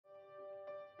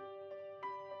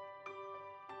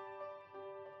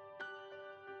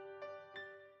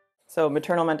So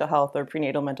maternal mental health or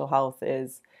prenatal mental health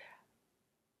is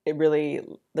it really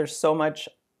there's so much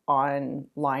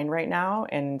online right now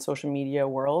and social media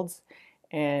worlds,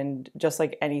 and just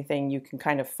like anything you can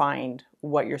kind of find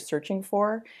what you're searching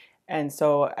for. And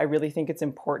so I really think it's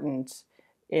important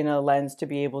in a lens to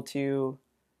be able to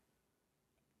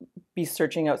be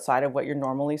searching outside of what you're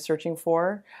normally searching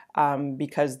for,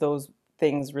 because those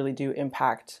things really do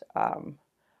impact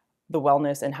the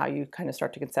wellness and how you kind of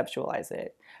start to conceptualize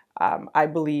it. I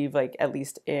believe, like, at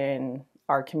least in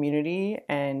our community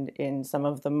and in some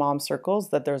of the mom circles,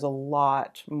 that there's a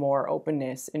lot more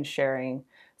openness in sharing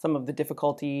some of the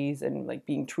difficulties and like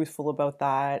being truthful about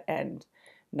that, and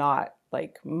not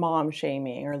like mom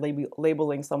shaming or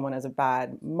labeling someone as a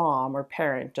bad mom or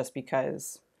parent just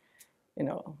because,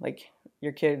 like,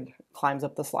 your kid climbs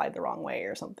up the slide the wrong way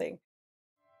or something.